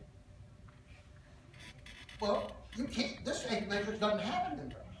A? Well, you can't. This A matrix doesn't have an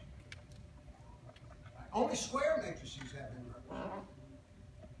inverse. Only square matrices have inverse.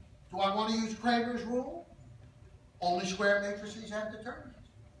 Do I want to use Kramer's rule? Only square matrices have determinants.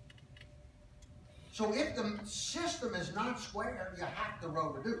 So if the system is not square, you have to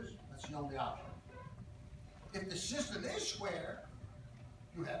row reduce. That's the only option. If the system is square,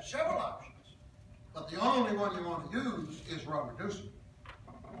 you have several options. But the only one you want to use is row reducing.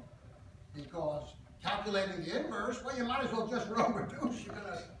 Because calculating the inverse, well, you might as well just row reduce. You're going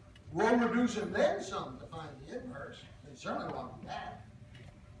to row reduce and then some to find the inverse. You certainly don't want to do that.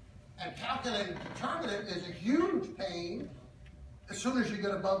 And calculating determinant is a huge pain as soon as you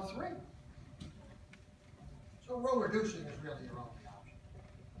get above 3. So row reducing is really your only option.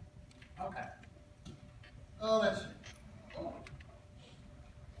 Okay. Oh, let's see. Oh.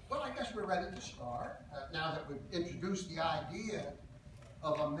 Well, I guess we're ready to start. Now that we've introduced the idea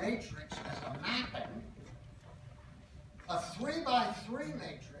of a matrix as a mapping, a 3 by 3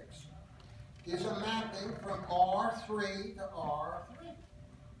 matrix is a mapping from R3 to R3.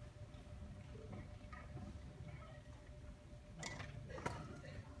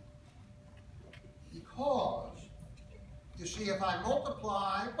 Because, you see, if I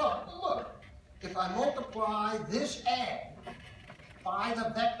multiply, if I multiply this A by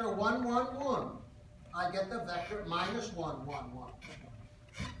the vector 1, 1, 1, I get the vector minus 1, 1, 1.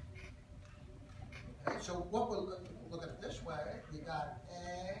 Okay, so what we'll look at it this way, we got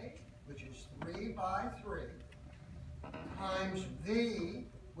A, which is 3 by 3, times V,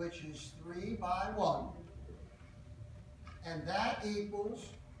 which is 3 by 1, and that equals,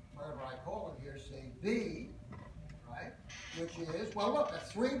 whatever I call it here, say B, right? Which is, well, look, a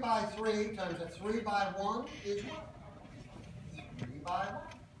 3 by 3 times a 3 by 1 is what? 3 by 1.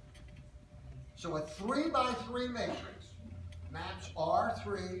 So a 3 by 3 matrix maps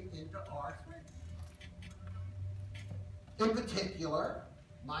R3 into R3. In particular,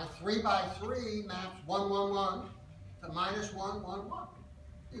 my 3 by 3 maps 1, 1, 1 to minus 1, 1, 1.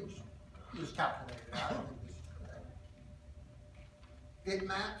 You just calculate it out. I think this is correct. It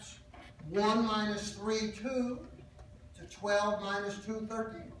maps 1 minus 3, 2 to 12 minus 2,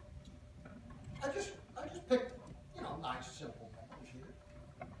 13. I just picked, nice simple numbers here.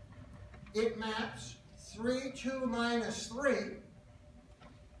 It maps 3, 2 minus 3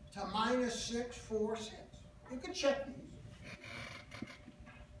 to minus 6, 4, 6. You can check these.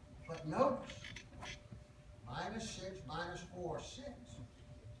 But notice, minus 6 minus 4, 6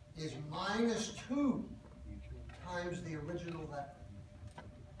 is minus 2 times the original vector.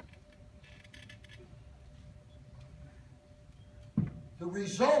 The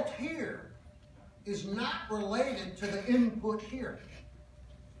result here is not related to the input here.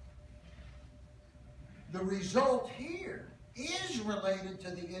 The result here is related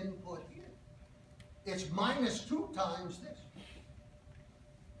to the input here. It's minus 2 times this.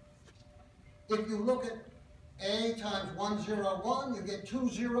 If you look at A times 1, 0, 1, you get 2,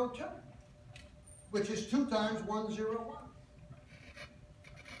 0, 2, which is 2 times 1, 0, 1.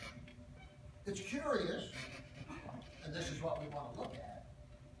 It's curious, and this is what we want to look at.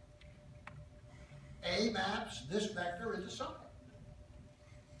 A maps this vector into something.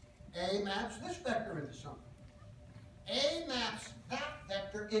 A maps this vector into something. A maps that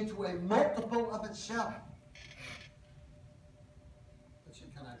vector into a multiple of itself. Let's see,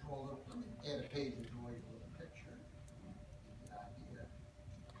 can I draw a little, let me add a page and draw you a little picture. Get the idea.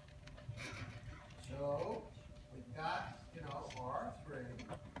 So, we've got, R3.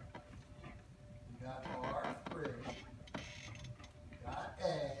 We got R3. We got A.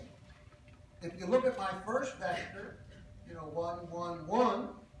 If you look at my first vector, 1, 1, 1,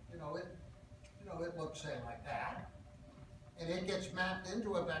 it looks, say, like that. And it gets mapped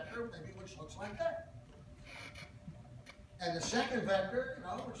into a vector, maybe which looks like that. And the second vector,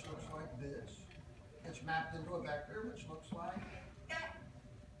 which looks like this, gets mapped into a vector which looks like that.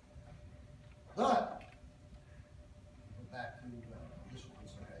 But, go back to this one,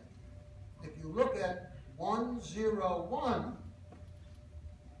 say, if you look at 1, 0, 1,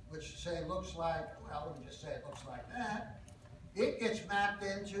 which, say, looks like, well, let me just say it looks like that, it gets mapped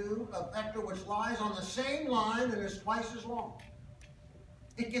into a vector which lies on the same line and is twice as long.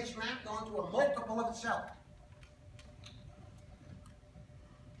 It gets mapped onto a multiple of itself.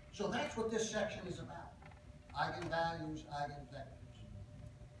 So that's what this section is about. Eigenvalues, eigenvectors.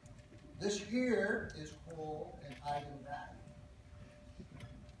 This here is called an eigenvalue.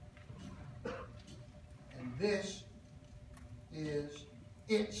 And this is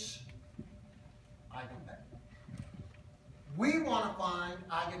its eigenvector. We want to find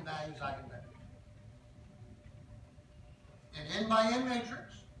eigenvalues, eigenvectors. An n by n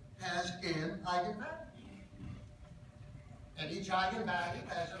matrix has n eigenvalues. And each eigenvalue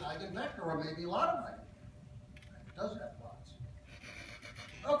has an eigenvector, or maybe a lot of eigenvectors. It does have lots.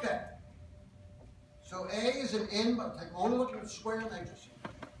 Okay. So A is an n, but only looking at square matrices.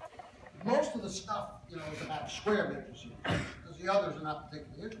 Most of the stuff, is about square matrices, because the others are not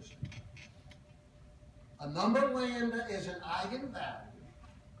particularly interesting. A number lambda is an eigenvalue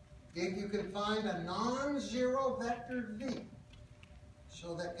if you can find a non-zero vector v,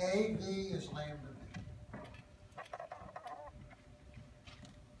 so that a v is lambda v.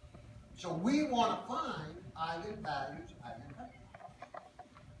 So we want to find eigenvalues, eigenvectors.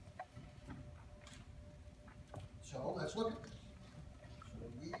 So let's look at this. So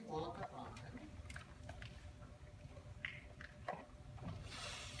we want to find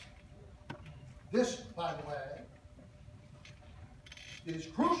this, by the way, is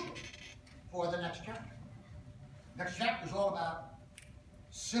crucial for the next chapter. Next chapter is all about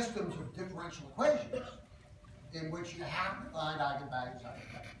systems of differential equations in which you have to find eigenvalues,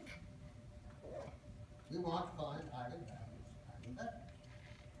 eigenvectors. We want to find eigenvalues, eigenvectors.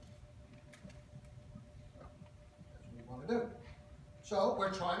 That's what we want to do. So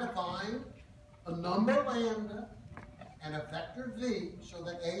we're trying to find a number lambda and a vector v so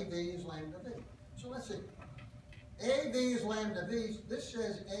that a v is lambda v. So let's see. A v is lambda v. This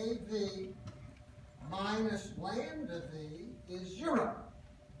says a v minus lambda v is 0.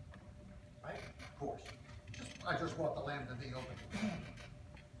 Right? Of course. I just brought the lambda v over.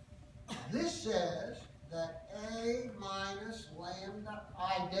 This says that a minus lambda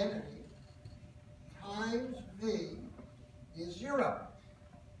identity times v is 0.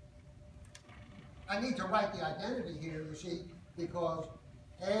 I need to write the identity here, you see, because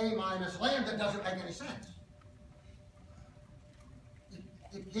a minus lambda doesn't make any sense.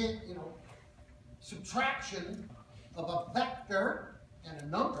 It can't, subtraction of a vector and a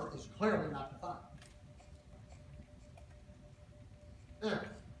number is clearly not defined.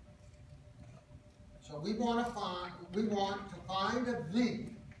 There. So we want to find a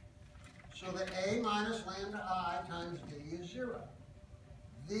v so that a minus lambda I times v is 0.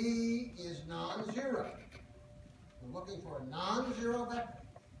 V is non-zero. We're looking for a non-zero vector.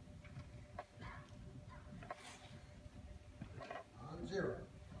 Non-zero.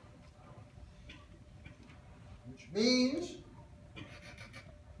 Which means,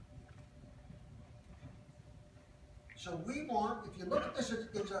 so we want, if you look at this,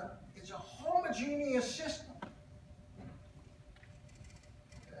 it's a homogeneous system.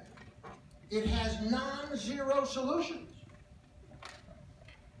 Okay. It has non-zero solutions.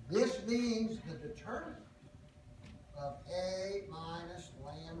 This means the determinant of a minus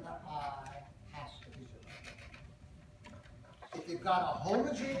lambda I has to be 0. If you've got a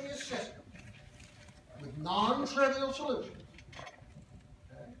homogeneous system with non-trivial solutions,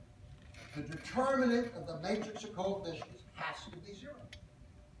 okay, the determinant of the matrix of coefficients has to be 0.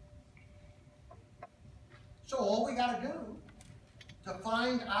 So all we got to do to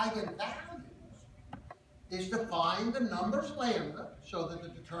find eigenvalues is to find the numbers lambda so that the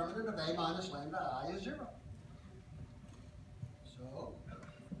determinant of a minus lambda I is 0. So,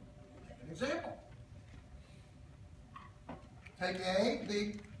 take an example. Take A,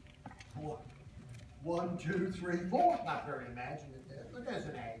 B, 1, 2, 3, 4. Not very imaginative, but there's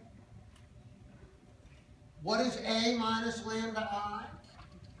an A. What is A minus lambda I?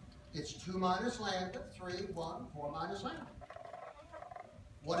 It's 2 minus lambda, 3, 1, 4 minus lambda.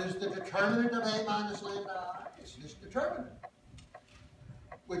 What is the determinant of A minus lambda I? It's this determinant,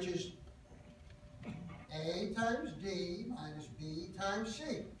 which is A times D minus B times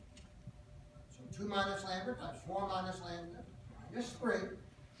C. So 2 minus lambda times 4 minus lambda minus 3.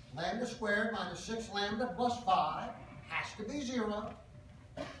 Lambda squared minus 6 lambda plus 5 has to be 0.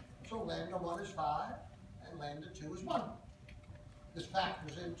 So lambda 1 is 5 and lambda 2 is 1. This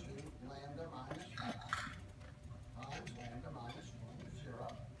factors into lambda minus 5 times lambda minus 1 is 0.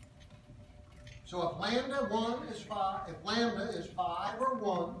 So if lambda 1 is 5, if lambda is 5 or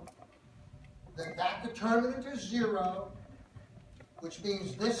 1, then that determinant is 0, which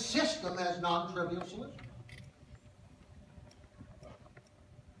means this system has non-trivial solutions.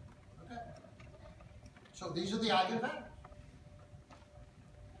 Okay. So these are the eigenvalues.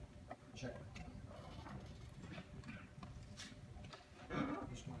 Check.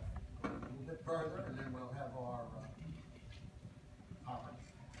 Just want to go a little bit further, and then we'll have our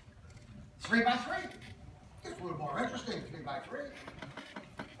 3 by 3. It's a little more interesting, 3 by 3.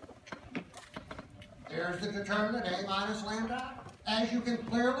 There's the determinant A minus lambda. As you can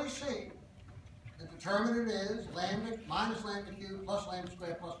clearly see, the determinant is lambda minus lambda cubed plus lambda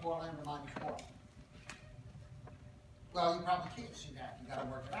squared plus 4 lambda minus 4. Well, you probably can't see that. You've got to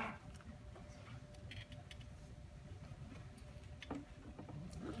work it out.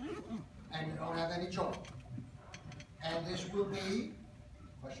 And you don't have any choice. And this will be,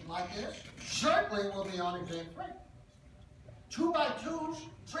 a question like this, certainly will be on exam 3. 2 by 2's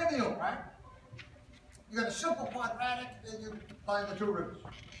trivial, right? You got a simple quadratic, then you find the 2 roots.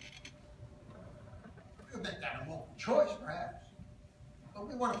 You could make that a multiple choice, perhaps. But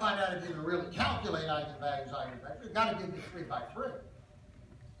we want to find out if you can really calculate eigenvalues, eigenvectors. You've got to give you 3 by 3.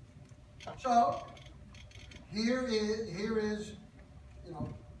 So, here is, you know,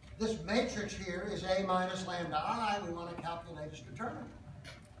 this matrix here is A minus lambda I. We want to calculate its determinant.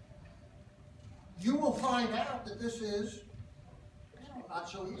 You will find out that this is, you know, not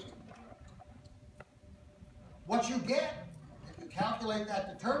so easy. What you get, if you calculate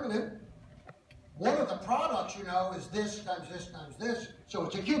that determinant, one of the products, you know, is this times this times this, so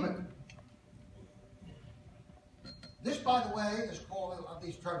it's a cubic. This, by the way, is called,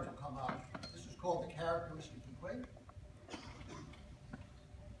 these terms will come out, this is called the characteristic equation.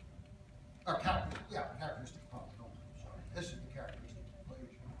 Or characteristic polynomial, sorry. This is the characteristic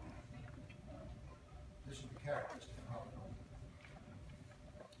equation. This is the characteristic polynomial.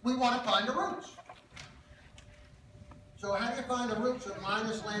 We want to find the roots. So how do you find the roots of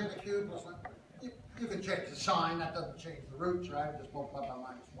minus lambda cubed plus lambda? You can change the sign, that doesn't change the roots, right? Just multiply by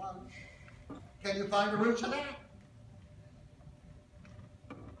minus 1. Can you find the roots of that?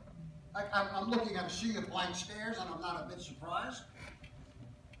 I'm looking at a sea of blank stares, and I'm not a bit surprised.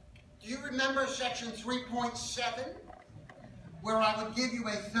 Do you remember section 3.7, where I would give you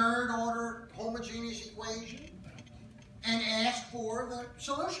a third order homogeneous equation and ask for the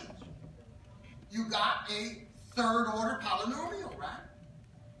solutions? You got a third order polynomial, right?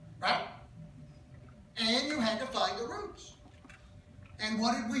 Right? And you had to find the roots. And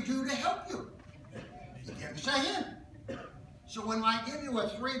what did we do to help you? You gave us a hint. So when I give you a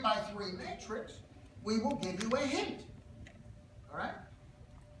 3 by 3 matrix, we will give you a hint. All right?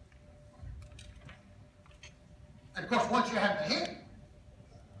 And of course, once you have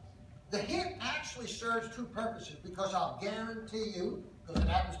the hint actually serves 2 purposes, because I'll guarantee you, because it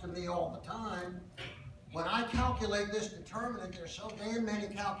happens to me all the time, when I calculate this determinant, there's so damn many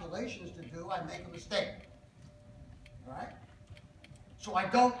calculations to do, I make a mistake. All right? So I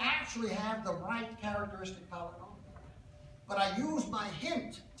don't actually have the right characteristic polynomial. But I use my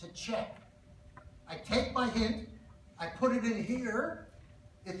hint to check. I take my hint, I put it in here.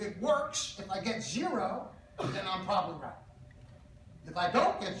 If it works, if I get 0, then I'm probably right. If I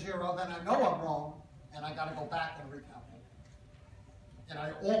don't get 0, then I know I'm wrong, and I got to go back and recalculate. And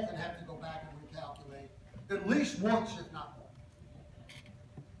I often have to go back and recalculate at least once, if not more.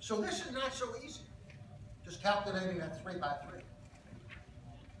 So this is not so easy, just calculating that 3 by 3.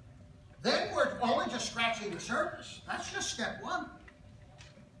 Then we're only just scratching the surface. That's just step 1.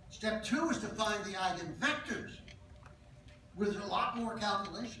 Step 2 is to find the eigenvectors. There's a lot more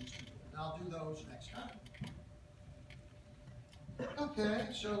calculations to do, and I'll do those next time. Okay,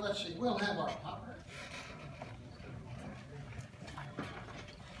 so let's see, we'll have our popper.